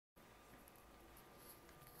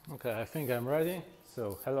Okay, I think I'm ready.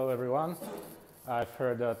 So, hello everyone. I've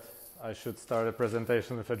heard that I should start a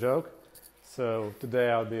presentation with a joke. So, today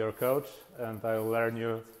I'll be your coach and I will learn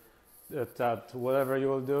you that whatever you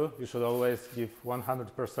will do, you should always give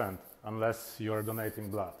 100% unless you are donating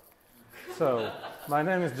blood. So, my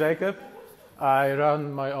name is Jakub. I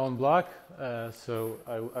run my own blog, so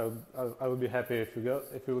I would be happy if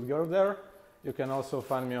you would go there. You can also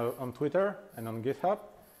find me on Twitter and on GitHub.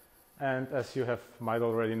 And as you might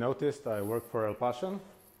already noticed, I work for El Passion.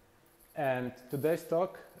 And today's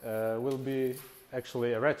talk will be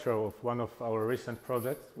actually a retro of one of our recent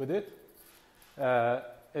projects we did.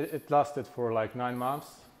 It lasted for like 9 months,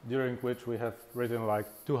 during which we have written like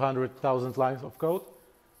 200,000 lines of code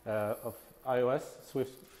of iOS,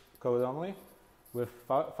 Swift code only, with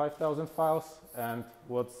 5,000 files. And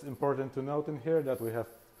what's important to note in here that we have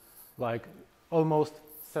like almost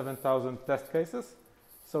 7,000 test cases.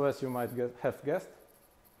 So as you might have guessed,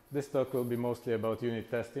 this talk will be mostly about unit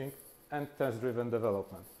testing and test-driven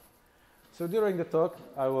development. So during the talk,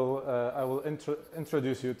 I will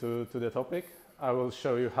introduce you to the topic. I will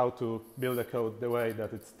show you how to build a code the way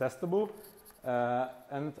that it's testable,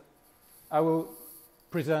 and I will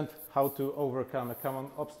present how to overcome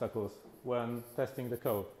common obstacles when testing the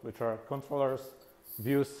code, which are controllers,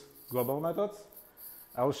 views, global methods.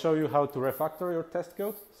 I will show you how to refactor your test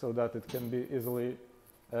code so that it can be easily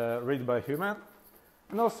read by human.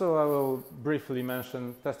 And also I will briefly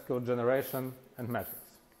mention test code generation and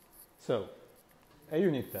metrics. So, a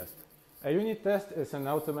unit test. A unit test is an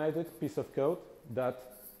automated piece of code that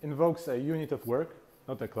invokes a unit of work,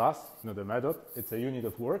 not a class, not a method, it's a unit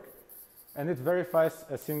of work, and it verifies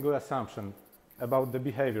a single assumption about the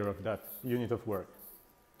behavior of that unit of work.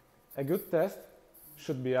 A good test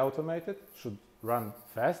should be automated, should run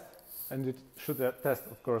fast, and it should test,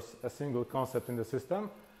 of course, a single concept in the system.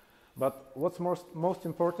 But what's most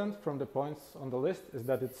important from the points on the list is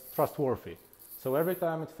that it's trustworthy. So every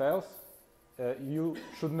time it fails, you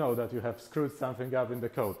should know that you have screwed something up in the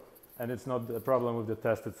code, and it's not a problem with the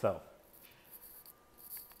test itself.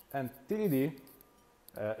 And TDD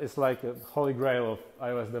is like a holy grail of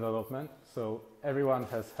iOS development. So everyone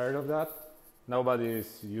has heard of that. Nobody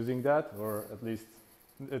is using that, or at least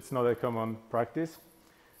it's not a common practice.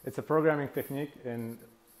 It's a programming technique in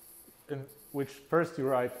which first you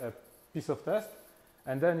write a piece of test,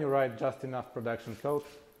 and then you write just enough production code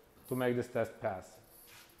to make this test pass.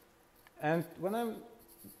 And when I'm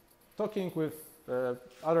talking with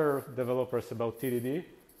other developers about TDD,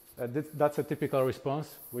 that's a typical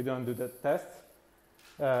response. We don't do the tests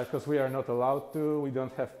because we are not allowed to, we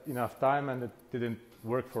don't have enough time, and it didn't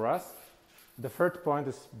work for us. The third point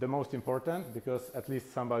is the most important, because at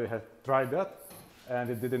least somebody had tried that and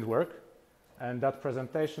it didn't work. And that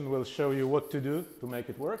presentation will show you what to do to make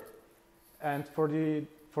it work. And for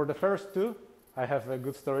the first two, I have a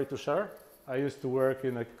good story to share. I used to work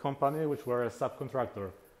in a company which were a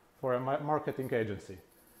subcontractor for a marketing agency.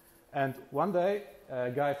 And one day,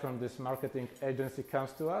 a guy from this marketing agency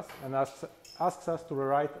comes to us and asks us to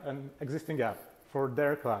rewrite an existing app for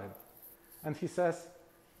their client. And he says,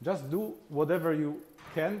 just do whatever you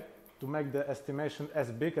can to make the estimation as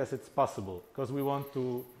big as it's possible, because we want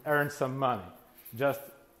to earn some money. Just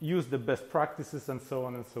use the best practices and so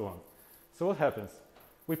on and so on. So what happens?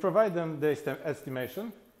 We provide them the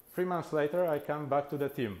estimation. 3 months later, I come back to the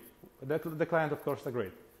team. The client, of course,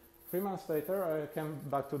 agreed. 3 months later, I came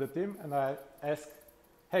back to the team and I ask,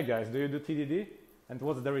 hey guys, do you do TDD? And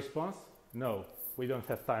what's the response? No, we don't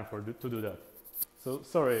have time to do that. So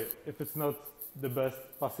sorry, if it's not the best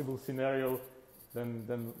possible scenario,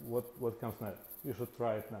 then what comes next? You should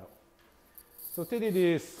try it now. So TDD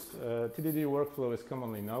workflow is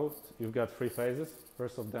commonly known. You've got 3 phases.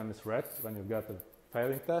 First of them is red, when you've got a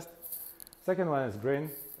failing test. Second one is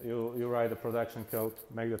green. You write the production code,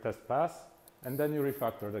 make the test pass, and then you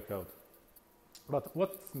refactor the code. But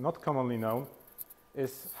what's not commonly known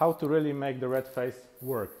is how to really make the red phase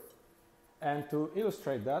work. And to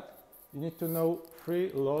illustrate that, you need to know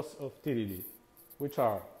 3 laws of TDD, which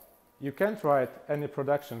are: you can't write any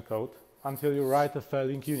production code until you write a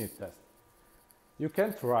failing unit test. You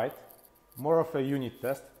can't write more of a unit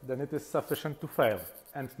test than it is sufficient to fail,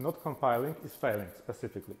 and not compiling is failing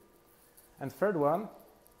specifically. And third one,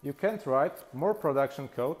 you can't write more production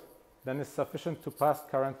code than is sufficient to pass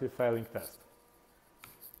currently failing test.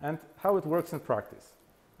 And how it works in practice.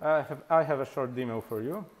 I have a short demo for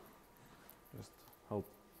you. Just hope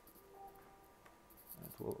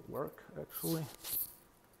it will work actually.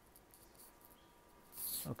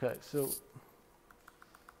 Okay, so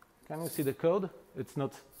can you see the code? It's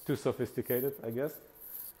not too sophisticated, I guess.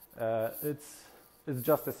 It's it's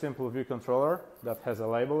just a simple view controller that has a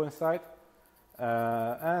label inside.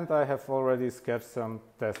 And I have already sketched some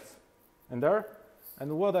tests in there.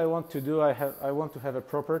 And what I want to do, I want to have a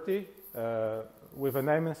property with a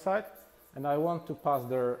name inside, and I want to pass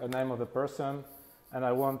there a name of a person, and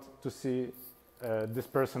I want to see this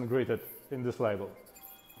person greeted in this label.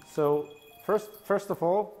 So first of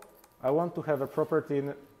all, I want to have a property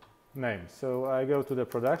name. So I go to the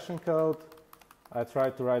production code, I try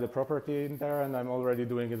to write a property in there, and I'm already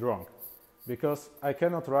doing it wrong, because I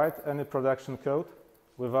cannot write any production code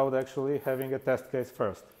without actually having a test case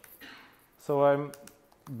first. So I'm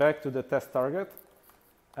back to the test target,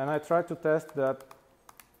 and I try to test that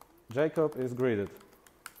Jacob is greeted.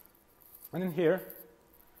 And in here,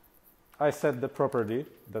 I set the property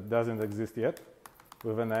that doesn't exist yet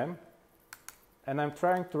with a name, and I'm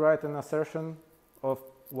trying to write an assertion of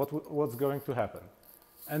what's going to happen.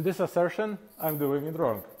 And this assertion, I'm doing it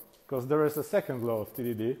wrong, because there is a second law of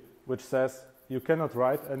TDD which says you cannot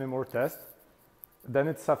write any more tests than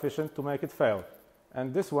it's sufficient to make it fail.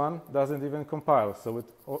 And this one doesn't even compile, so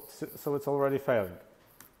it's already failing.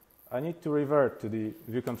 I need to revert to the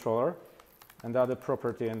view controller and add a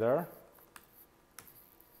property in there.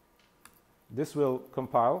 This will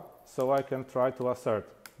compile, so I can try to assert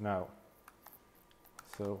now.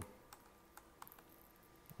 So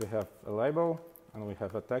we have a label, and we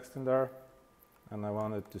have a text in there, and I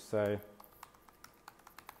wanted to say,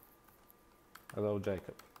 hello,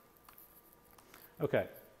 Jacob. Okay,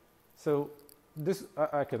 so this,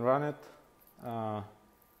 I can run it.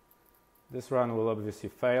 This run will obviously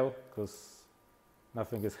fail because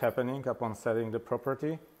nothing is happening upon setting the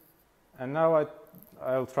property. And now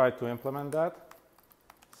I'll try to implement that.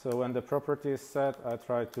 So when the property is set, I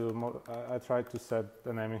try to set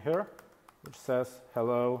the name in here, which says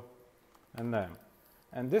hello and name.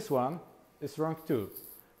 And this one is wrong too,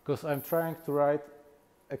 because I'm trying to write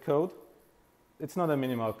a code. It's not a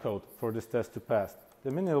minimal code for this test to pass.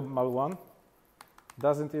 The minimal one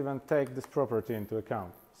doesn't even take this property into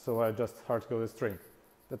account. So I just hard-code a string.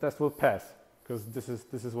 The test will pass, because this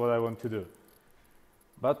is what I want to do.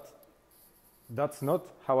 But that's not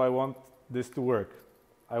how I want this to work.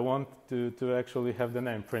 I want to actually have the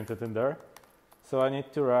name printed in there. So I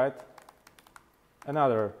need to write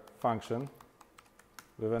another function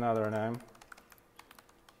with another name.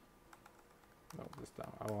 No, this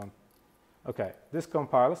time I want. Okay, this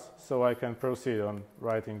compiles, so I can proceed on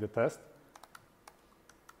writing the test.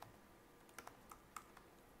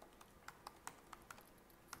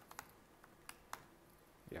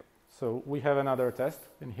 Yep. So we have another test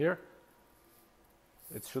in here.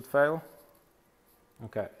 It should fail.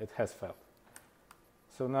 Okay, it has failed.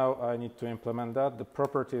 So now I need to implement that. The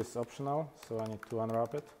property is optional, so I need to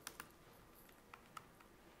unwrap it.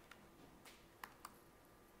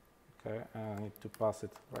 Okay, and I need to pass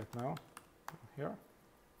it right now here.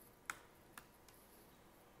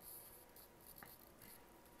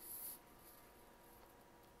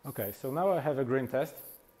 Okay, so now I have a green test,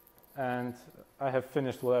 and I have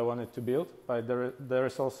finished what I wanted to build, but there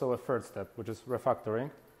is also a third step, which is refactoring.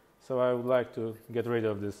 So I would like to get rid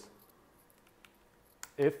of this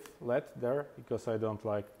if let there, because I don't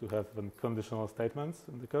like to have conditional statements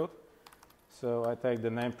in the code. So I take the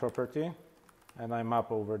name property, and I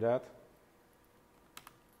map over that.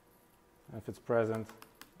 If it's present,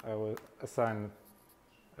 I will assign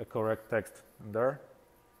a correct text in there.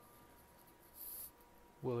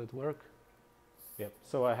 Will it work? Yep.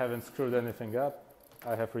 So I haven't screwed anything up.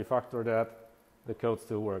 I have refactored that. The code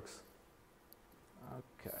still works.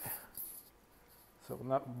 Okay. So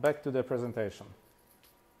now back to the presentation.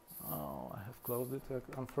 Oh, I have closed it,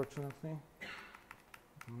 unfortunately.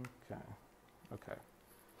 Okay. Okay.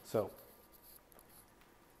 So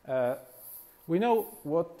we know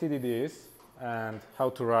what TDD is and how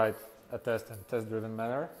to write a test in a test-driven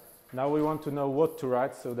manner. Now we want to know what to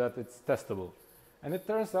write so that it's testable. And it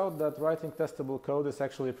turns out that writing testable code is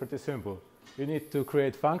actually pretty simple. You need to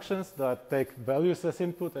create functions that take values as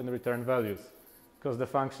input and return values, because the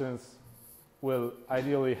functions will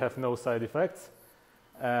ideally have no side effects,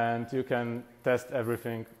 and you can test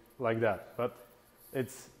everything like that. But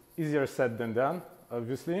it's easier said than done,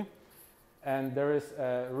 obviously. And there is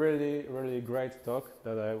a really, really great talk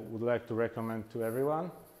that I would like to recommend to everyone.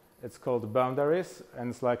 It's called Boundaries, and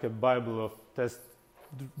it's like a Bible of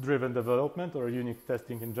test-driven development or unit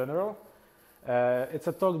testing in general. It's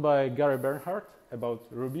a talk by Gary Bernhardt about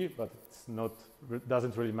Ruby, but it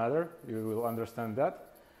doesn't really matter. You will understand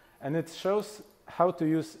that. And it shows how to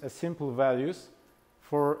use simple values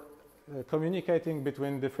for communicating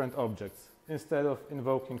between different objects instead of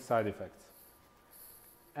invoking side effects.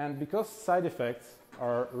 And because side effects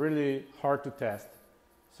are really hard to test,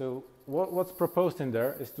 so what's proposed in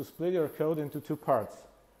there is to split your code into two parts.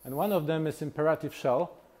 And one of them is imperative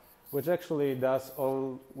shell, which actually does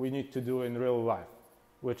all we need to do in real life,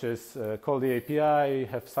 which is call the API,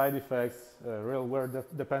 have side effects, real-world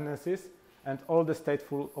dependencies, and all the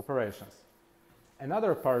stateful operations.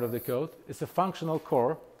 Another part of the code is a functional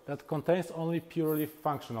core that contains only purely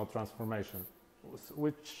functional transformation,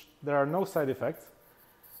 which there are no side effects.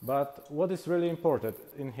 But what is really important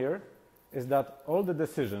in here is that all the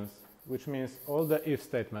decisions, which means all the if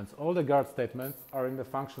statements, all the guard statements, are in the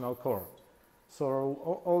functional core.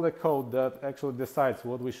 So all the code that actually decides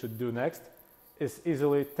what we should do next is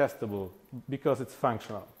easily testable because it's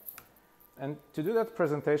functional. And to do that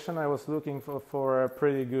presentation, I was looking for a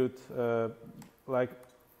pretty good,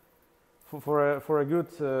 for a good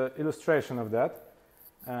illustration of that.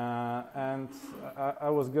 And I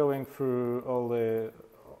was going through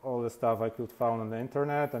all the stuff I could find on the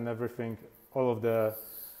internet and everything. All of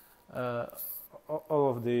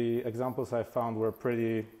the examples I found were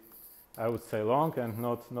pretty, I would say, long and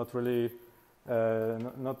not really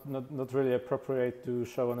appropriate to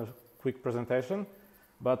show on a quick presentation.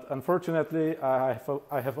 But unfortunately, I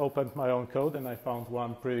have opened my own code and I found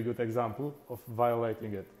one pretty good example of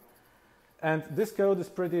violating it. And this code is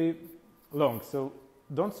pretty long, so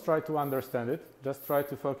don't try to understand it. Just try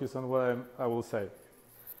to focus on what I will say.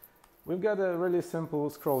 We've got a really simple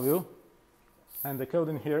scroll view, and the code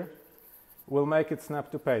in here will make it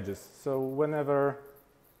snap to pages. So whenever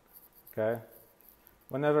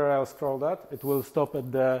I'll scroll that, it will stop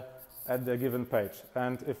at the given page.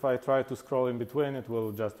 And if I try to scroll in between, it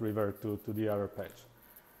will just revert to the other page.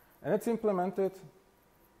 And it's implemented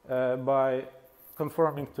by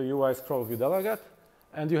conforming to UI scroll view delegate.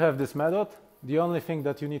 And you have this method. The only thing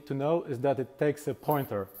that you need to know is that it takes a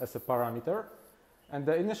pointer as a parameter. And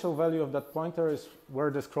the initial value of that pointer is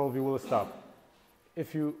where the scroll view will stop.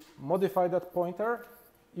 If you modify that pointer,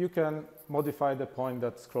 you can modify the point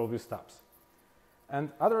that scroll view stops. And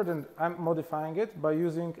other than I'm modifying it by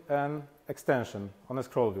using an extension on a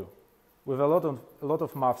scroll view with a lot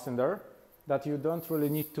of maths in there that you don't really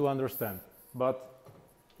need to understand. But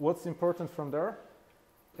what's important from there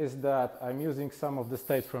is that I'm using some of the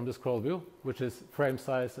state from the scroll view, which is frame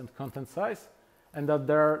size and content size, and that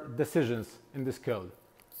there are decisions in this code.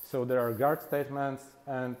 So there are guard statements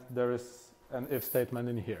and there is an if statement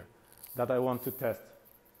in here that I want to test.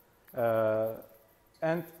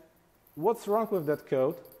 And what's wrong with that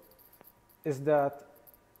code is that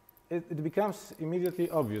it becomes immediately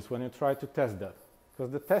obvious when you try to test that,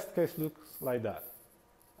 because the test case looks like that.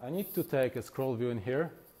 I need to take a scroll view in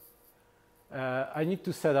here. I need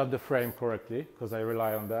to set up the frame correctly, because I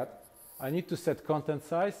rely on that. I need to set content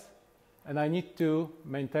size, and I need to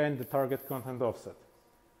maintain the target content offset.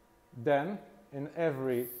 Then, in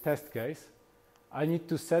every test case, I need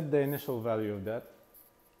to set the initial value of that,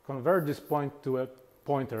 convert this point to a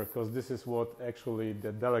pointer, because this is what actually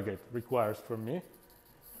the delegate requires from me.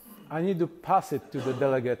 I need to pass it to the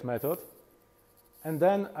delegate method, and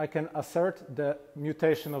then I can assert the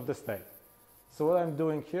mutation of the state. So what I'm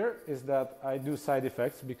doing here is that I do side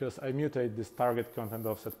effects because I mutate this target content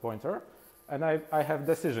offset pointer, and I have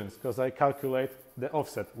decisions because I calculate the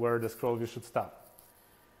offset where the scroll view should stop.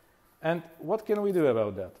 And what can we do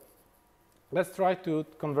about that? Let's try to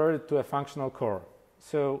convert it to a functional core.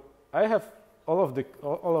 So I have all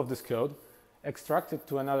of this code extracted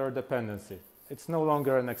to another dependency. It's no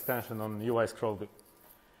longer an extension on UI scroll view.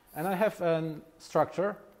 And I have a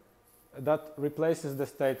structure that replaces the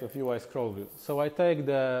state of UI scroll view. So I take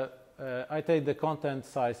the content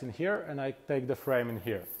size in here and I take the frame in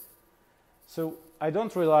here. So I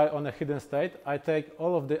don't rely on a hidden state. I take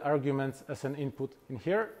all of the arguments as an input in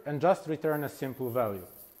here and just return a simple value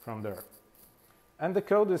from there. And the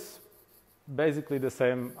code is basically the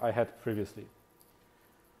same I had previously.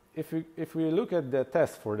 If we look at the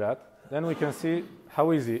test for that, then we can see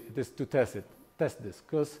how easy it is to test this,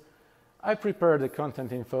 because I prepare the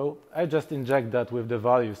content info, I just inject that with the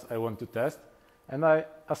values I want to test, and I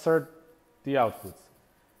assert the outputs.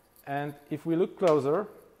 And if we look closer,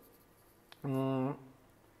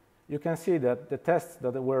 you can see that the tests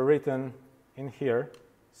that were written in here,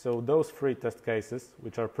 so those 3 test cases,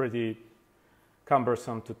 which are pretty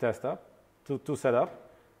cumbersome to set up,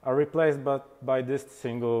 are replaced by this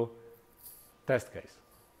single test case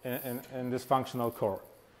in this functional core.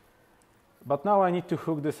 But now I need to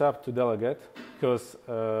hook this up to delegate,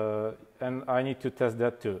 and I need to test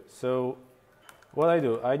that too. So what I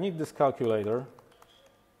do, I need this calculator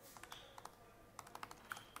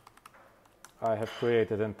I have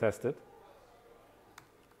created and tested.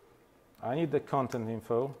 I need the content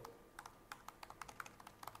info.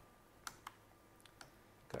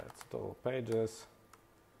 Okay, it's total pages.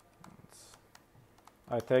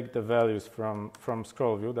 I take the values from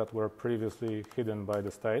scroll view that were previously hidden by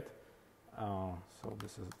the state. So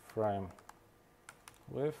this is frame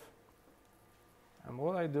width. And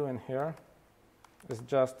what I do in here is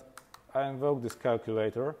just I invoke this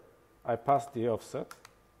calculator. I pass the offset,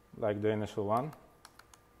 like the initial one.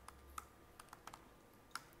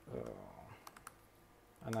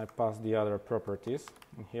 And I pass the other properties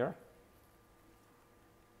in here.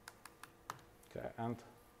 Okay, and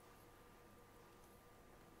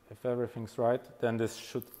if everything's right, then this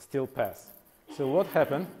should still pass. So what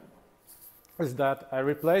happened is that I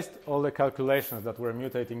replaced all the calculations that were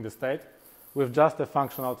mutating the state with just a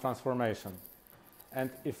functional transformation.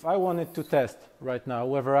 And if I wanted to test right now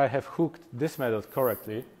whether I have hooked this method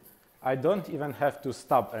correctly, I don't even have to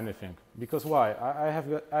stop anything. Because why?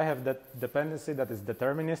 I have that dependency that is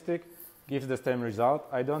deterministic, gives the same result.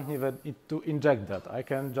 I don't even need to inject that. I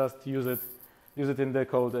can just use it in the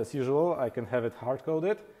code as usual. I can have it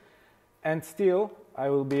hard-coded. And still, I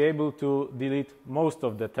will be able to delete most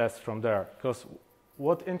of the tests from there. Because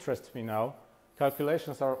what interests me now,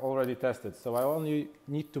 calculations are already tested. So I only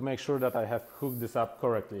need to make sure that I have hooked this up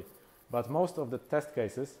correctly. But most of the test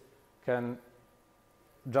cases can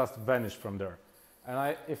just vanish from there.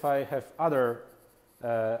 And if I have other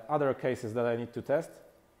cases that I need to test,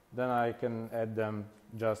 then I can add them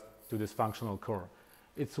just to this functional core.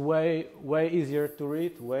 It's way easier to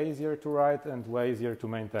read, way easier to write, and way easier to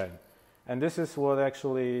maintain. And this is what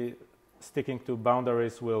actually sticking to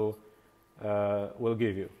boundaries will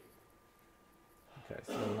give you. Okay,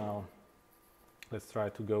 so now let's try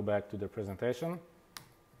to go back to the presentation.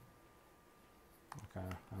 Okay,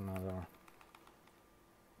 another.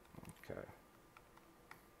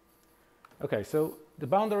 Okay, so the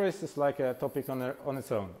boundaries is like a topic on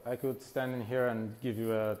its own. I could stand in here and give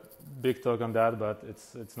you a big talk on that, but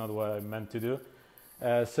it's not what I meant to do.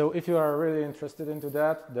 So if you are really interested into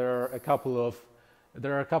that, there are a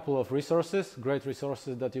couple of resources, great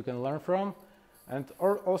resources that you can learn from, and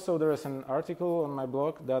also there is an article on my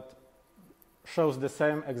blog that shows the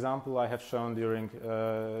same example I have shown during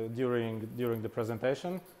the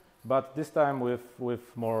presentation, but this time with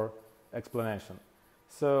more explanation.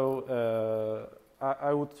 So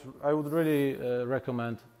I would really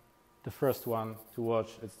recommend the first one to watch.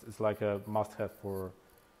 It's like a must-have for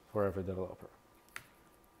every developer.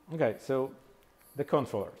 Okay, so the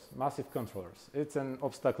controllers, massive controllers. It's an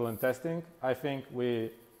obstacle in testing. I think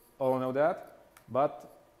we all know that,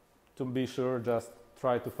 but to be sure, just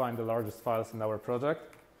try to find the largest files in our project.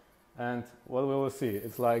 And what we will see,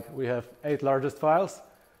 it's like we have 8 largest files,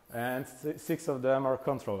 and 6 of them are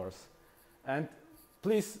controllers. And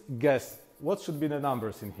please guess what should be the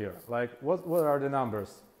numbers in here. Like what are the numbers?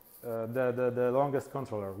 The longest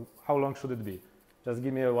controller. How long should it be? Just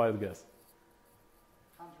give me a wild guess.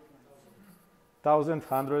 1,000,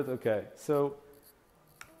 100. Okay, so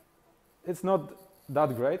it's not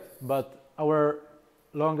that great, but our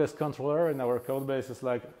longest controller in our code base is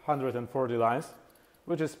like 140 lines,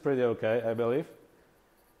 which is pretty okay, I believe,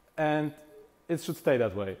 and it should stay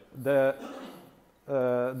that way.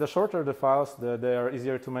 The shorter the files, they are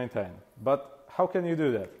easier to maintain. But how can you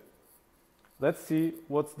do that? Let's see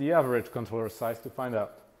what's the average controller size to find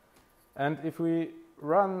out. And if we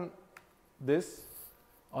run this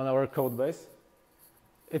on our code base,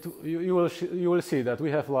 you will see that we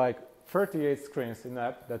have like 38 screens in the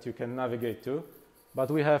app that you can navigate to, but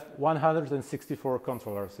we have 164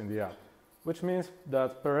 controllers in the app, which means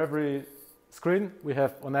that per every screen we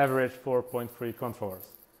have on average 4.3 controllers.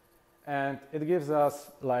 And it gives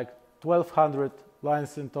us like 1,200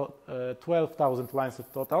 lines 12,000 lines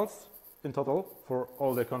of totals in total for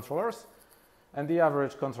all the controllers, and the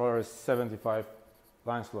average controller is 75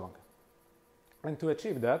 lines long. And to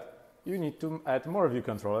achieve that, you need to add more view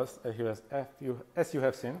controllers, as you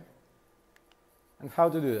have seen. And how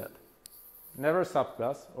to do that? Never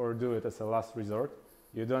subclass or do it as a last resort.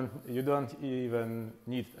 You don't even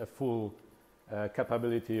need a full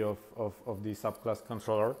capability of the subclass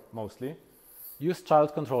controller, mostly. Use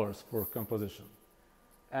child controllers for composition.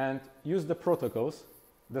 And use the protocols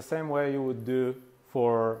the same way you would do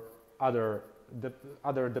for other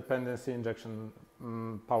dependency injection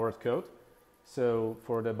powered code. So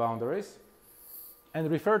for the boundaries. And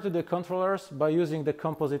refer to the controllers by using the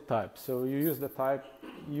composite type. So you use the type,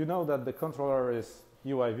 you know that the controller is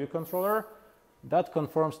UI view controller. That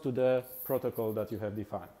conforms to the protocol that you have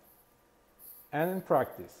defined. And in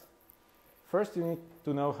practice, First, you need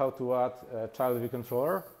to know how to add a child view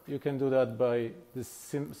controller. You can do that by this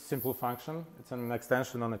simple function. It's an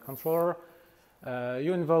extension on a controller.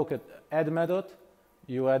 You invoke an add method.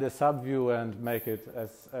 You add a subview and make it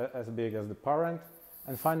as big as the parent.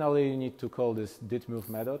 And finally, you need to call this didMove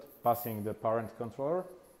method, passing the parent controller.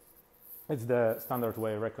 It's the standard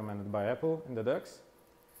way recommended by Apple in the docs.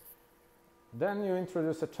 Then you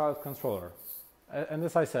introduce a child controller. And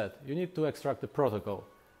as I said, you need to extract the protocol.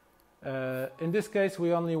 In this case,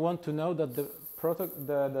 we only want to know that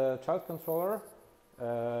the child controller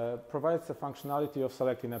provides the functionality of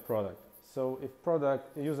selecting a product. So if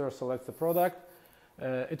user selects a product,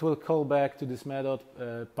 it will call back to this method,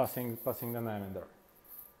 passing the name in there.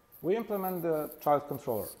 We implement the child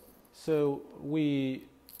controller. So we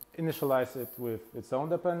initialize it with its own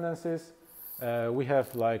dependencies. We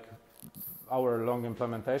have like our long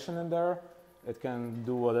implementation in there. It can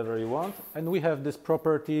do whatever you want, and we have this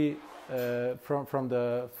property from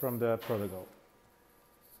the protocol.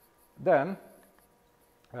 Then,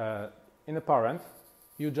 in a parent,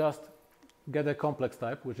 you just get a complex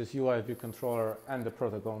type, which is UI view controller and the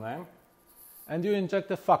protocol name, and you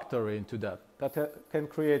inject a factory into that can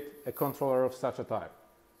create a controller of such a type.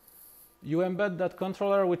 You embed that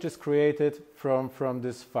controller, which is created from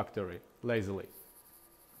this factory lazily.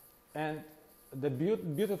 And the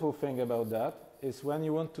beautiful thing about that is when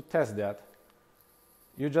you want to test that,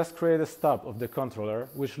 you just create a stub of the controller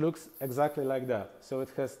which looks exactly like that. So it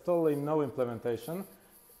has totally no implementation.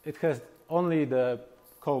 It has only the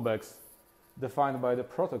callbacks defined by the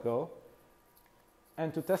protocol.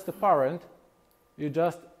 And to test the parent, you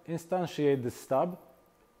just instantiate the stub,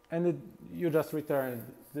 and you just return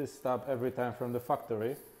this stub every time from the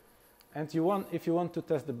factory. And if you want to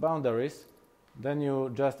test the boundaries, then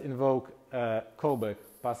you just invoke a callback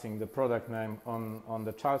passing the product name on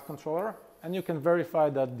the child controller, and you can verify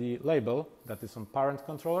that the label that is on parent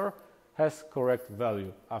controller has correct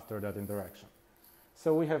value after that interaction.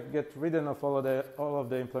 So we have get rid of all of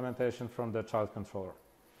the implementation from the child controller.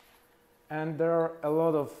 And there are a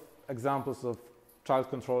lot of examples of child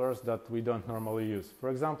controllers that we don't normally use. For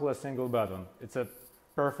example, a single button. It's a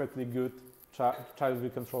perfectly good child view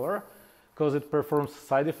controller because it performs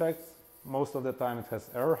side effects. Most of the time it has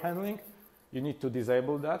error handling. You need to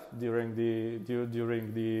disable that during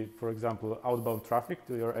the, for example, outbound traffic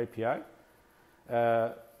to your API.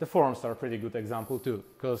 The forms are a pretty good example too,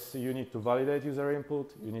 because you need to validate user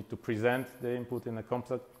input, you need to present the input in a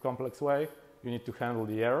complex way, you need to handle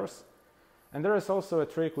the errors. And there is also a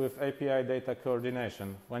trick with API data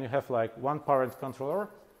coordination. When you have like one parent controller,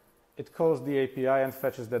 it calls the API and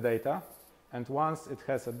fetches the data. And once it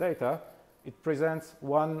has a data, it presents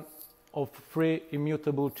one of 3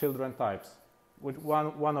 immutable children types.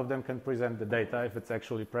 One of them can present the data if it's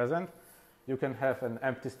actually present. You can have an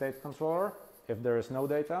empty state controller if there is no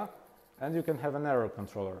data, and you can have an error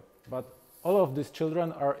controller. But all of these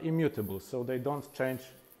children are immutable, so they don't change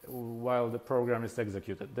while the program is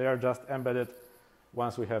executed. They are just embedded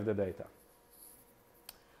once we have the data.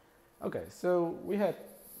 Okay, so we had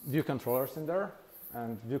view controllers in there,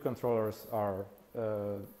 and view controllers are,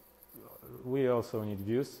 we also need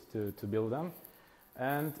views to build them.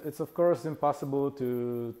 And it's of course impossible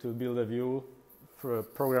to build a view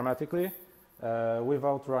programmatically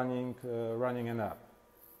without running an app.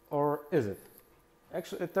 Or is it?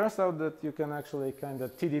 Actually, it turns out that you can actually kind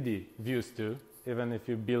of TDD views too, even if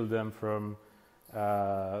you build them from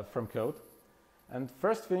code. And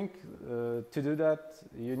first thing, to do that,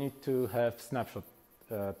 you need to have snapshot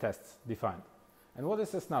tests defined. And what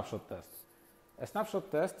is a snapshot test? A snapshot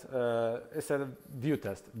test is a view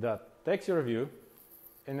test that takes your view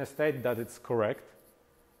in a state that it's correct.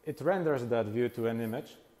 It renders that view to an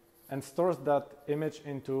image and stores that image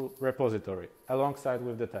into repository alongside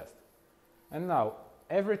with the test. And now,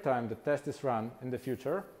 every time the test is run in the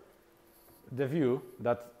future, the view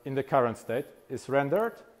that in the current state is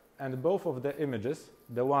rendered, and both of the images,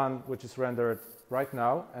 the one which is rendered right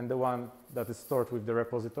now and the one that is stored with the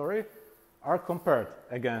repository, are compared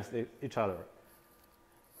against each other.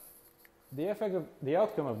 The effect of the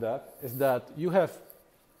outcome of that is that you have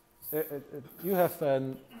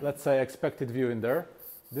an, let's say, expected view in there.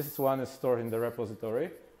 This one is stored in the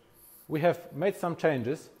repository. We have made some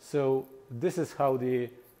changes, so this is how the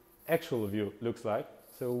actual view looks like.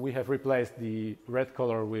 So we have replaced the red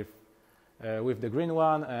color with the green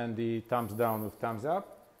one and the thumbs down with thumbs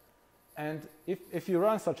up. And if you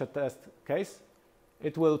run such a test case,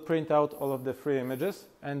 it will print out all of the 3 images.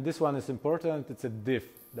 And this one is important. It's a diff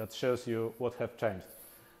that shows you what have changed.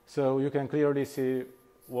 So you can clearly see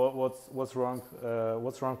what's wrong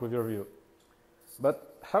with your view.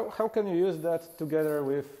 But how can you use that together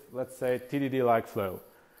with, let's say, TDD-like flow?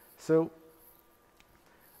 So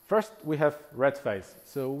first, we have red face.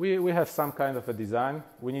 So we have some kind of a design.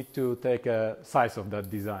 We need to take a size of that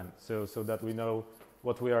design so that we know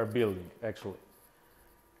what we are building, actually.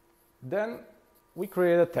 Then we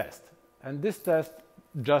create a test. And this test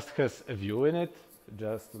just has a view in it,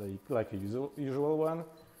 just like a usual one.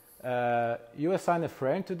 You assign a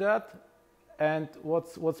frame to that. And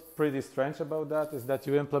what's pretty strange about that is that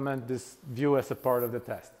you implement this view as a part of the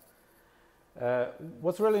test.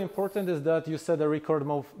 What's really important is that you set a record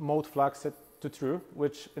mode flag set to true,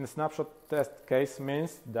 which in a snapshot test case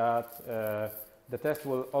means that the test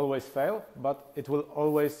will always fail, but it will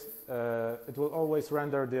always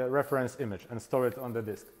render the reference image and store it on the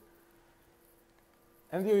disk.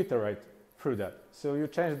 And you iterate through that. So you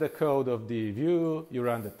change the code of the view, you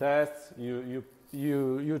run the tests,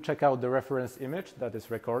 you check out the reference image that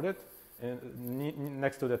is recorded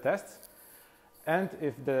next to the tests, and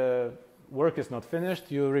if the work is not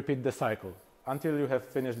finished, you repeat the cycle until you have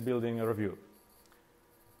finished building a review.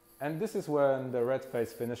 And this is when the red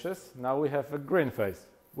face finishes. Now we have a green face,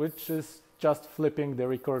 which is just flipping the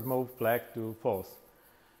record mode flag to false.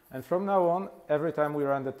 And from now on, every time we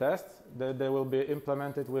run the test, they will be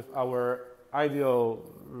implemented with our ideal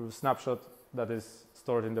snapshot that is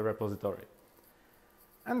stored in the repository.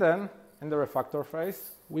 And then, in the refactor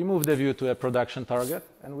phase, we move the view to a production target,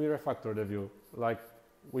 and we refactor the view like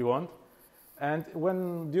we want. And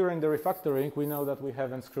during the refactoring, we know that we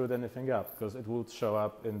haven't screwed anything up, because it would show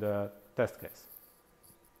up in the test case.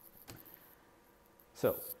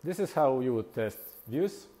 So, this is how you would test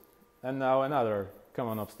views. And now another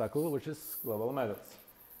common obstacle, which is global methods.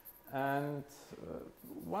 And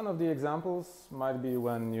one of the examples might be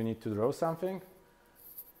when you need to draw something.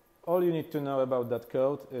 All you need to know about that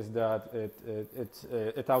code is that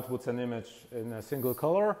it outputs an image in a single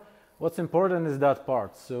color. What's important is that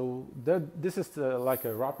part. So this is like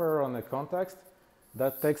a wrapper on a context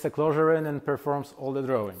that takes a closure in and performs all the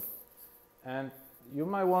drawing. And you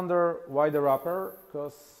might wonder why the wrapper,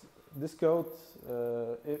 because this code,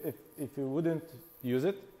 if you wouldn't use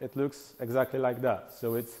it, it looks exactly like that.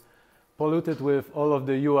 So it's polluted with all of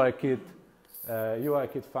the UIKit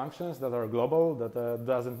functions that are global, that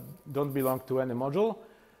don't belong to any module,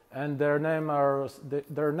 and their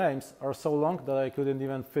names are so long that I couldn't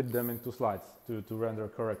even fit them into slides to render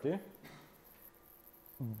correctly.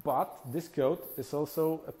 But this code is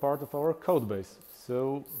also a part of our code base,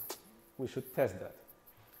 so we should test that.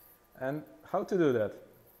 And how to do that?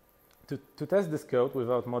 To test this code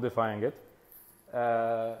without modifying it,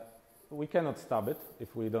 we cannot stub it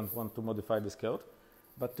if we don't want to modify this code.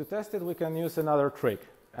 But to test it, we can use another trick.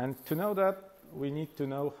 And to know that, we need to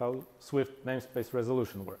know how Swift namespace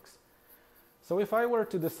resolution works. So if I were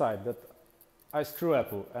to decide that I screw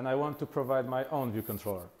Apple and I want to provide my own view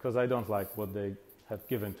controller, because I don't like what they have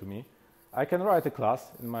given to me, I can write a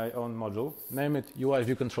class in my own module, name it UI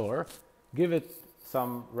view controller, give it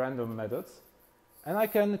some random methods, and I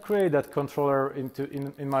can create that controller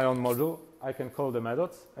in my own module. I can call the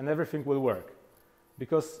methods, and everything will work.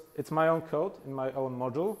 Because it's my own code in my own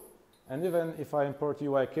module, and even if I import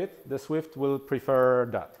UIKit, the Swift will prefer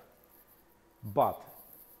that. But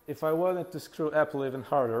if I wanted to screw Apple even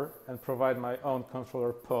harder and provide my own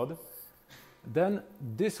controller pod, then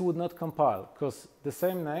this would not compile, because the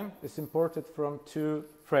same name is imported from two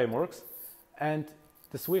frameworks, and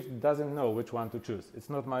the Swift doesn't know which one to choose. It's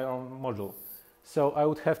not my own module. So I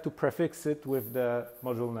would have to prefix it with the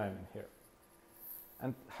module name in here.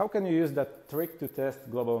 And how can you use that trick to test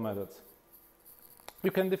global methods? You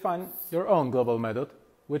can define your own global method,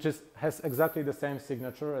 which has exactly the same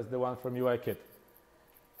signature as the one from UIKit.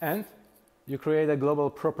 And you create a global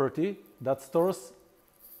property that stores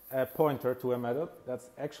a pointer to a method that's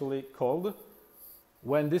actually called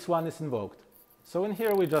when this one is invoked. So in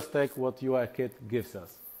here we just take what UIKit gives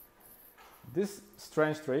us. This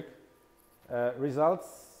strange trick results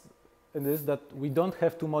in this that we don't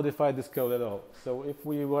have to modify this code at all. So if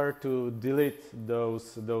we were to delete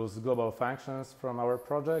those global functions from our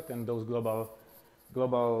project and those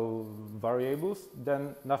global variables,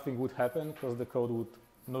 then nothing would happen because the code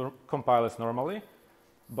would compile as normally.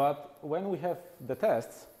 But when we have the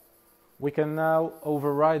tests, we can now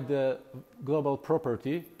override the global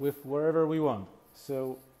property with wherever we want.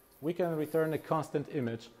 So we can return a constant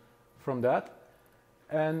image from that.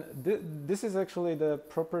 And this is actually the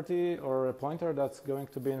property or a pointer that's going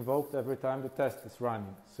to be invoked every time the test is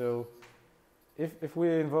running. So if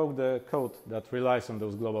we invoke the code that relies on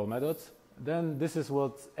those global methods, then this is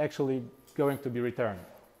what's actually going to be returned.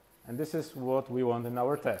 And this is what we want in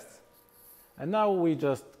our tests. And now we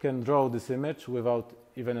just can draw this image without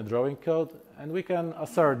even a drawing code, and we can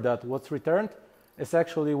assert that what's returned is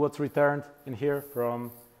actually what's returned in here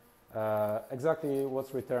from exactly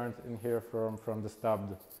what's returned in here from the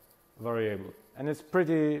stubbed variable. And it's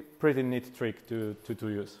pretty neat trick to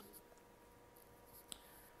use.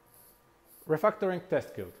 Refactoring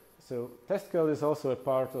test code. So test code is also a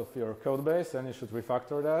part of your code base, and you should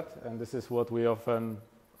refactor that. And this is what we often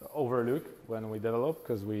overlook when we develop,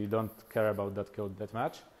 because we don't care about that code that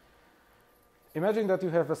much. Imagine that you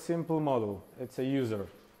have a simple model. It's a user.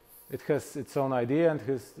 It has its own ID, and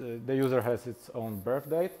the user has its own birth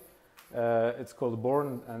date. It's called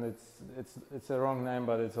born, and it's a wrong name,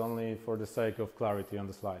 but it's only for the sake of clarity on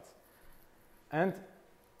the slides. And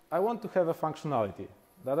I want to have a functionality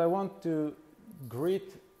that I want to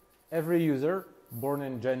greet every user born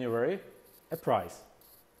in January a prize.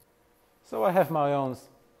 So I have my own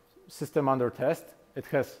system under test. It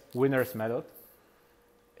has winners method.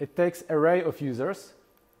 It takes array of users,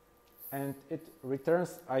 and it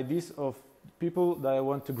returns IDs of people that I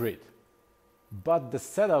want to greet. But the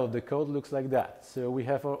setup of the code looks like that. So we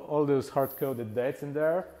have all those hard-coded dates in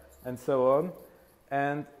there, and so on.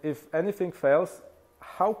 And if anything fails,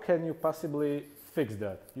 how can you possibly fix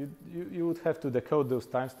that? You would have to decode those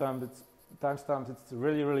timestamps. It's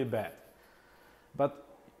really bad. But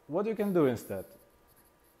what you can do instead?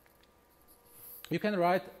 You can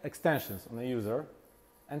write extensions on a user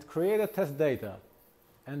and create a test data.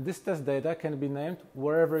 And this test data can be named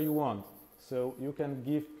wherever you want. So you can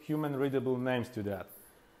give human-readable names to that.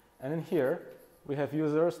 And in here, we have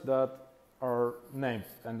users that are named,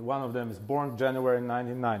 and one of them is born January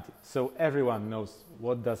 1990. So everyone knows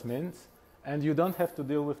what that means, and you don't have to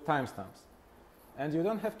deal with timestamps. And you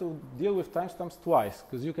don't have to deal with timestamps twice,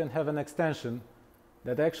 because you can have an extension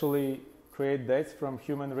that actually creates dates from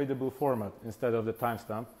human-readable format instead of the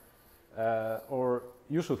timestamp, or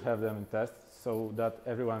you should have them in test so that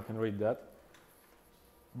everyone can read that.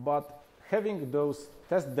 But having those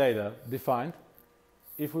test data defined,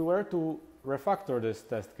 if we were to refactor this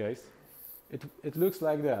test case, it looks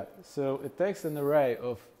like that. So it takes an array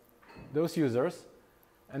of those users,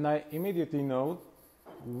 and I immediately know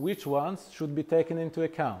which ones should be taken into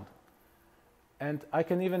account. And I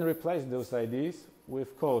can even replace those IDs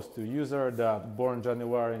with calls to user.born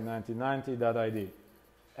January 1990.id.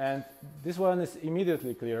 And this one is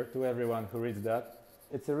immediately clear to everyone who reads that.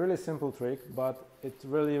 It's a really simple trick, but it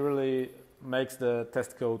really makes the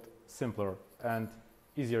test code simpler and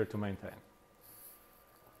easier to maintain.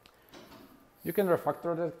 You can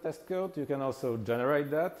refactor the test code. You can also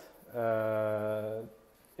generate that.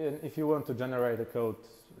 If you want to generate a code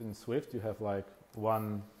in Swift, you have like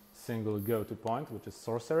one single go-to point, which is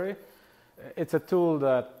Sourcery. It's a tool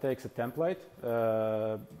that takes a template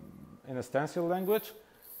in a stencil language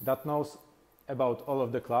that knows about all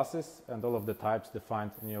of the classes and all of the types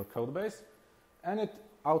defined in your code base, and it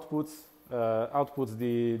outputs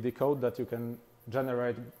the code that you can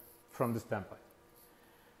generate from this template.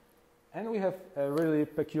 And we have a really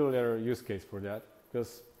peculiar use case for that,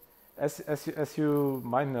 because as you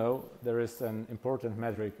might know, there is an important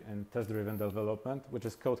metric in test-driven development, which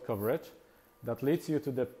is code coverage, that leads you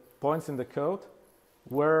to the points in the code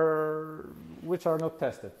which are not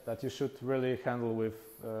tested, that you should really handle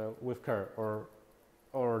with care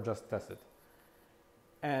or just test it.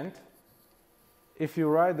 And if you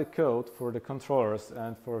write the code for the controllers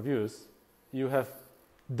and for views, you have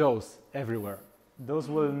those everywhere. Those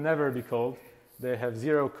will never be called. They have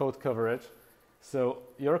zero code coverage. So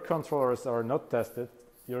your controllers are not tested,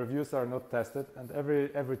 your views are not tested, and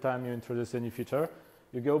every time you introduce a new feature,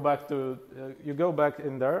 you go back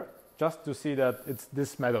in there just to see that it's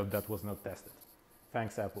this method that was not tested.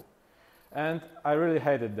 Thanks, Apple. And I really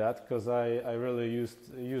hated that, because I really use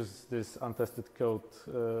this untested code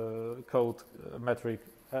metric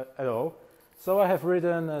at all. So I have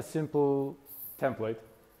written a simple template,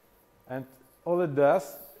 and all it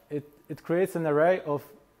does, it creates an array of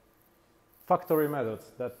factory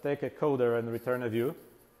methods that take a coder and return a view.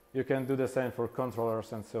 You can do the same for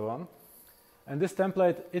controllers and so on. And this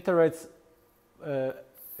template iterates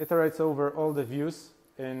over all the views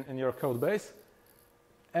in your code base.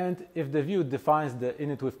 And if the view defines the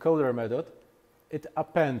initWithCoder method, it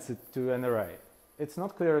appends it to an array. It's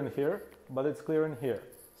not clear in here, but it's clear in here.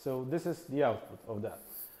 So this is the output of that.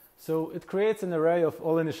 So it creates an array of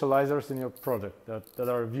all initializers in your project that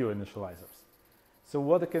are view initializers. So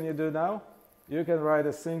what can you do now? You can write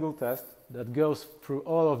a single test that goes through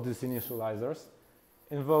all of these initializers,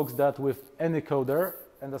 invokes that with any coder,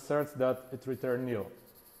 and asserts that it returns nil.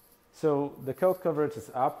 So the code coverage is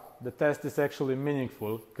up. The test is actually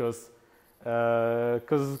meaningful, because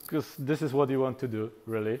this is what you want to do,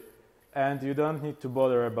 really. and you don't need to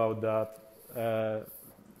bother about that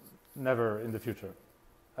never in the future.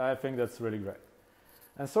 I think that's really great.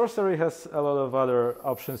 And Sourcery has a lot of other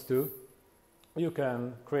options too. You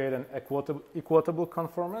can create an equatable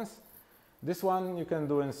conformance. This one you can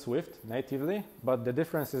do in Swift natively, but the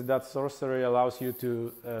difference is that Sourcery allows you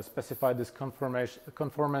to specify this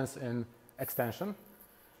conformance in extension,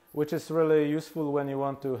 which is really useful when you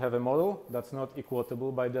want to have a model that's not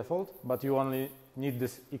equatable by default, but you only need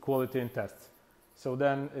this equality in tests. So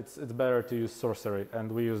then it's better to use Sourcery,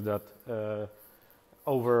 and we use that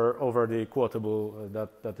over the equatable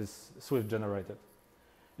that is Swift generated.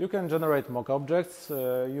 You can generate mock objects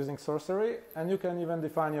using Sourcery, and you can even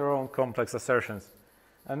define your own complex assertions.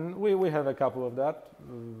 And we have a couple of that.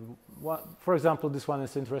 For example, this one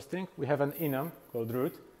is interesting. We have an enum called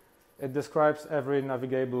root. It describes every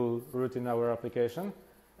navigable route in our application.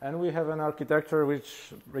 And we have an architecture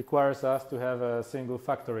which requires us to have a single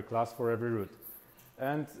factory class for every route.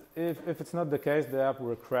 And if it's not the case, the app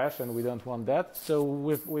will crash, and we don't want that. So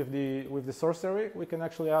with the Sourcery, we can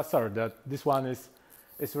actually assert that this one is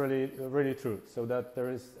really true, so that there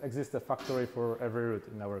exists a factory for every route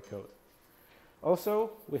in our code.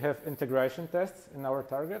 Also, we have integration tests in our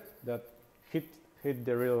target that hit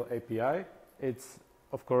the real API. It's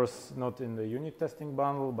of course not in the unit testing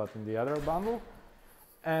bundle, but in the other bundle.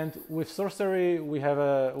 And with Sourcery, we have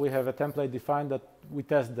a template defined that we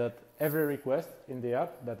test that every request in the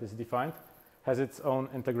app that is defined has its own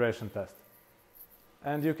integration test.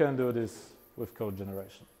 And you can do this with code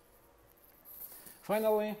generation.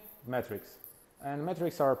 Finally, metrics. And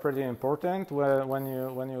metrics are pretty important when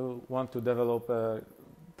you want to develop a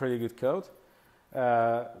pretty good code.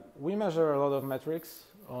 We measure a lot of metrics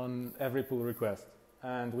on every pull request.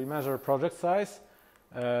 And we measure project size.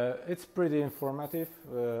 It's pretty informative,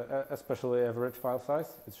 especially average file size.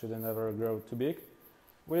 It shouldn't ever grow too big.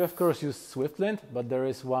 We of course use SwiftLint, but there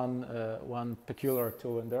is one peculiar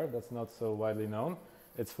tool in there that's not so widely known.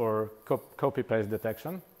 It's for copy-paste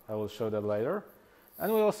detection. I will show that later.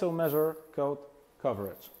 And we also measure code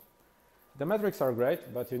coverage. The metrics are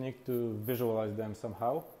great, but you need to visualize them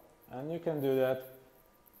somehow. And you can do that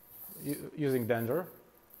using Danger.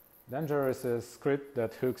 Danger is a script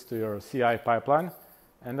that hooks to your CI pipeline.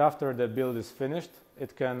 And after the build is finished,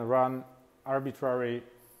 it can run arbitrary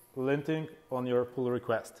linting on your pull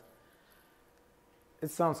request. It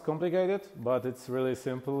sounds complicated, but it's really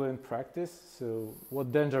simple in practice. So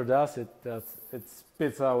what Danger does, it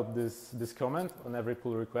spits out this comment on every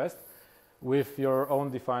pull request with your own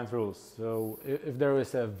defined rules. So if there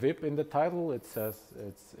is a VIP in the title, it says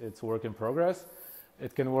it's work in progress.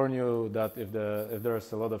 It can warn you that if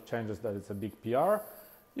there's a lot of changes, that it's a big PR.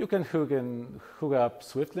 You can hook up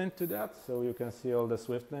SwiftLint to that, so you can see all the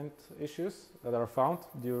SwiftLint issues that are found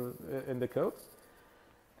in the code.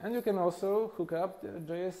 And you can also hook up the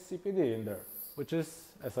JS CPD in there, which is,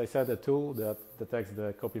 as I said, a tool that detects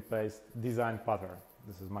the copy-paste design pattern.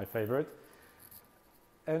 This is my favorite.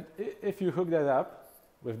 And if you hook that up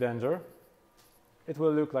with Danger, it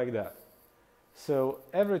will look like that. So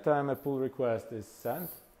every time a pull request is sent,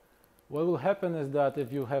 what will happen is that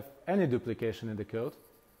if you have any duplication in the code,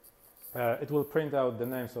 it will print out the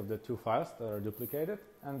names of the two files that are duplicated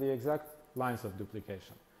and the exact lines of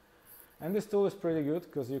duplication. And this tool is pretty good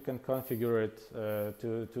because you can configure it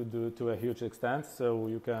to a huge extent, so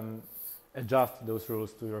you can adjust those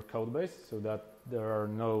rules to your code base so that there are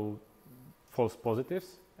no false positives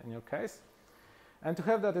in your case. And to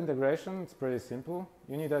have that integration, it's pretty simple.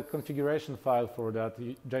 You need a configuration file for that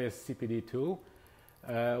JS CPD tool.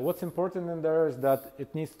 What's important in there is that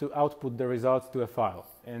it needs to output the results to a file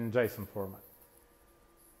in JSON format.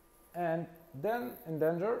 And then in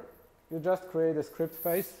Danger, you just create a script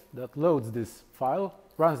phase that loads this file,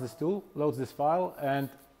 runs this tool, loads this file, and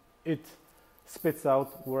it spits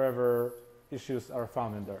out wherever issues are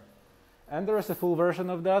found in there. And there is a full version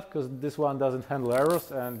of that because this one doesn't handle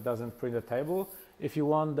errors and doesn't print a table. If you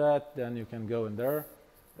want that, then you can go in there.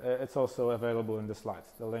 It's also available in the slides.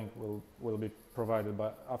 The link will be provided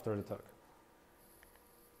after the talk.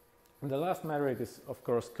 And the last metric is, of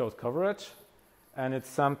course, code coverage. And it's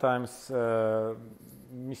sometimes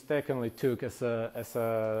mistakenly took as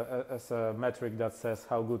a metric that says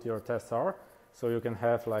how good your tests are. So you can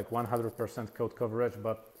have like 100% code coverage,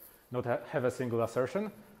 but not have a single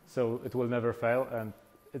assertion. So it will never fail, and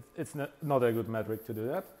it's not a good metric to do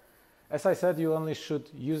that. As I said, you only should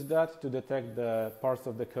use that to detect the parts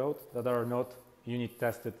of the code that are not unit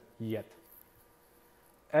tested yet.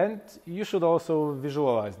 And you should also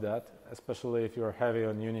visualize that, especially if you're heavy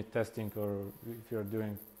on unit testing or if you're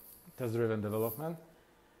doing test-driven development.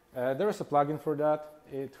 There is a plugin for that.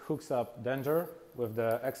 It hooks up Danger with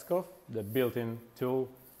the Xcode, the built-in tool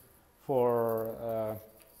for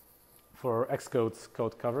Xcode's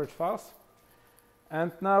code coverage files.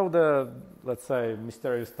 And now the, let's say,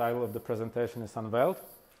 mysterious title of the presentation is unveiled,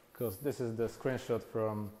 because this is the screenshot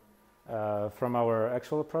from our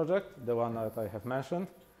actual project, the one that I have mentioned.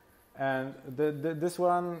 And this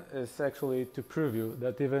one is actually to prove you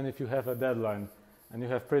that even if you have a deadline and you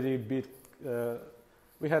have pretty big,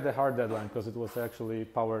 we had a hard deadline because it was actually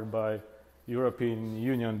powered by European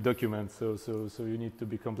Union documents, so you need to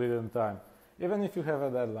be completed on time. Even if you have a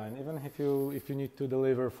deadline, even if you need to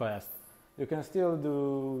deliver fast, you can still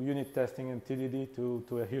do unit testing in TDD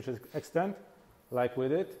to a huge extent, like we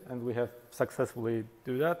did, and we have successfully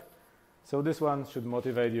do that. So this one should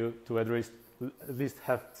motivate you to at least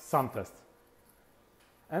have some tests.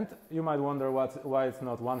 And you might wonder why it's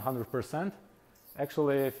not 100%.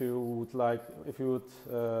 Actually, if you would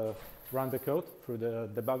run the code through the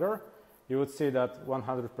debugger, you would see that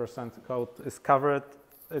 100% code is covered.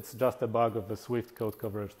 It's just a bug of the Swift code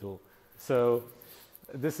coverage tool. So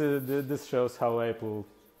this shows how Apple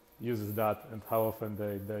uses that and how often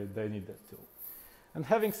they need that tool. And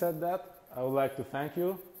having said that, I would like to thank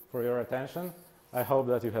you for your attention. I hope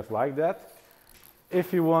that you have liked that.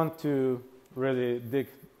 If you want to really dig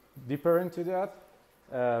deeper into that,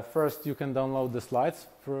 first you can download the slides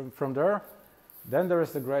from there. Then there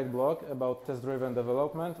is a great blog about test-driven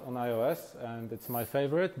development on iOS, and it's my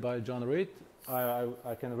favorite by John Reed.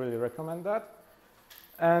 I can really recommend that.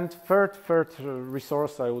 And third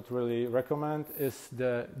resource I would really recommend is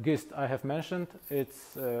the GIST I have mentioned.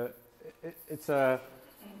 It's a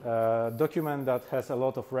document that has a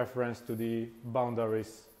lot of reference to the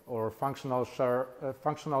boundaries or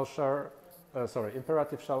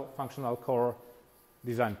imperative shell functional core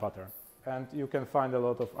design pattern. And you can find a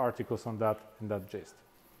lot of articles on that in that gist.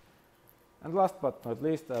 And last but not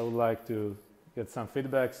least, I would like to get some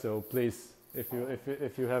feedback. So please, if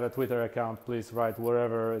you have a Twitter account, please write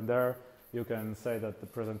wherever in there. You can say that the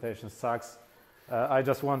presentation sucks. I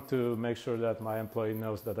just want to make sure that my employee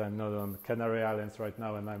knows that I'm not on Canary Islands right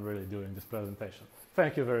now and I'm really doing this presentation.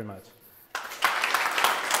 Thank you very much.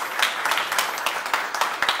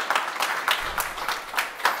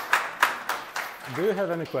 Do you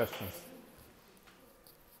have any questions?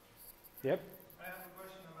 Yep. I have a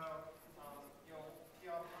question about your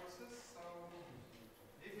PR process. So,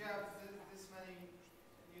 if you have this many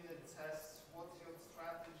unit tests, what's your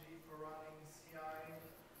strategy for running CI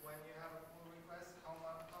when you have a pull request? How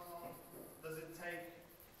long does it take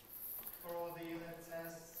for all the unit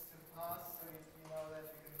tests to pass so you know that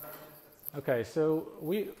you can run it? Okay, so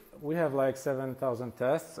we have like 7,000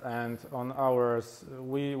 tests, and on ours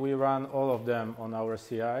we run all of them on our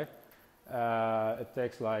CI. It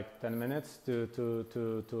takes like 10 minutes to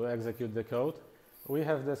execute the code. We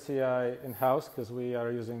have the CI in-house because we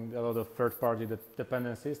are using a lot of third-party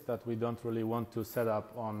dependencies that we don't really want to set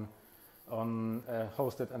up on a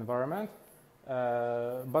hosted environment.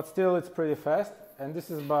 But still, it's pretty fast, and this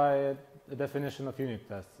is by the definition of unit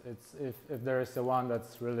tests. It's if there is a one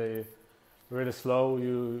that's really slow,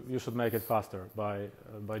 you should make it faster by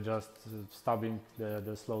just stubbing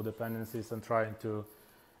the slow dependencies and trying to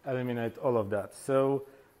eliminate all of that. So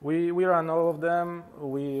we run all of them.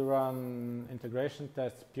 We run integration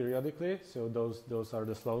tests periodically. So those are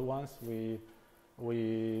the slow ones. We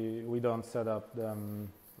don't set up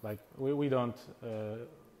them like we don't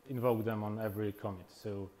invoke them on every commit.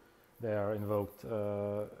 So they are invoked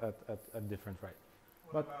at different rate.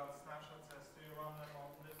 What about snapshot tests? Do you run them on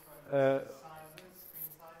different sizes, screen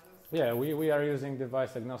sizes? Yeah, we are using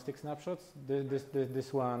device agnostic snapshots.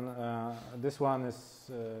 This one is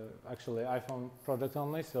actually iPhone product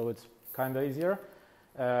only, so it's kind of easier.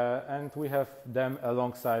 And we have them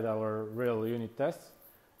alongside our real unit tests.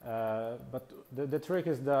 But the trick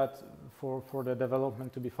is that for the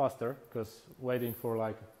development to be faster, because waiting for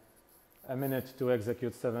like a minute to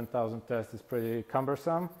execute 7,000 tests is pretty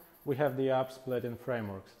cumbersome. We have the app split in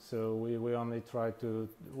frameworks, so we only try to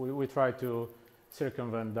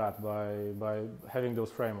circumvent that by having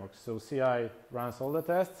those frameworks. So CI runs all the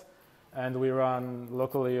tests, and we run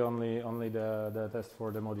locally only the test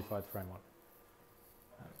for the modified framework.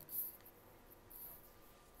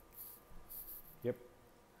 Yep.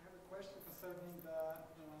 I have a question concerning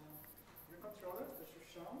the controllers that you've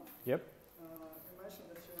shown. Yep. You mentioned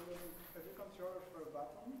that you're using a view controller for a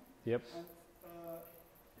button. Yep. And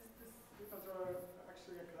is this view controller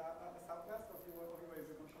actually a subclass of your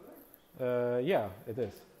view controller? Yeah, it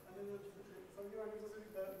is. And so you are using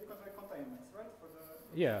the view controller containments, right? For the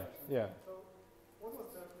Yeah, yeah. So what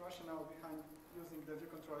was the rationale behind using the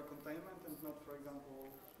view controller containment and not, for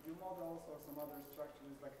example, view view models or some other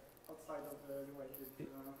structures like outside of the UI?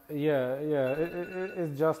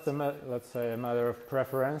 It's just let's say a matter of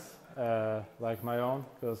preference, like my own,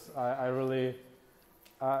 because I really,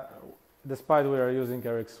 despite we are using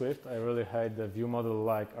Eric Swift, I really hate the view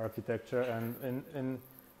model-like architecture, and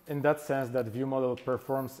in that sense, that view model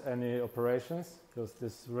performs any operations, because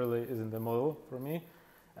this really isn't the model for me,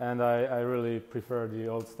 and I really prefer the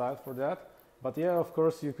old style for that. But yeah, of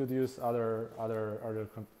course, you could use other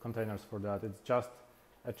containers for that. It's just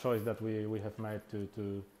a choice that we have made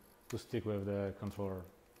to stick with the controller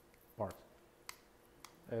part.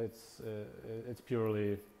 It's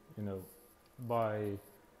purely, you know, by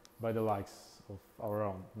the likes of our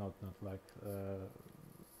own, not like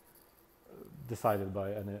decided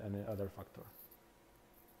by any other factor.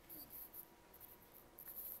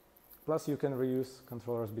 Plus, you can reuse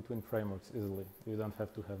controllers between frameworks easily. You don't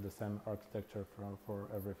have to have the same architecture for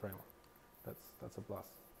every framework. That's a plus.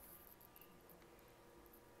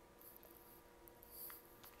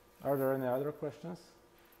 Are there any other questions?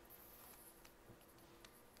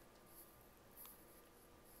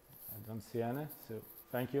 I don't see any, so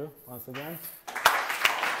thank you once again.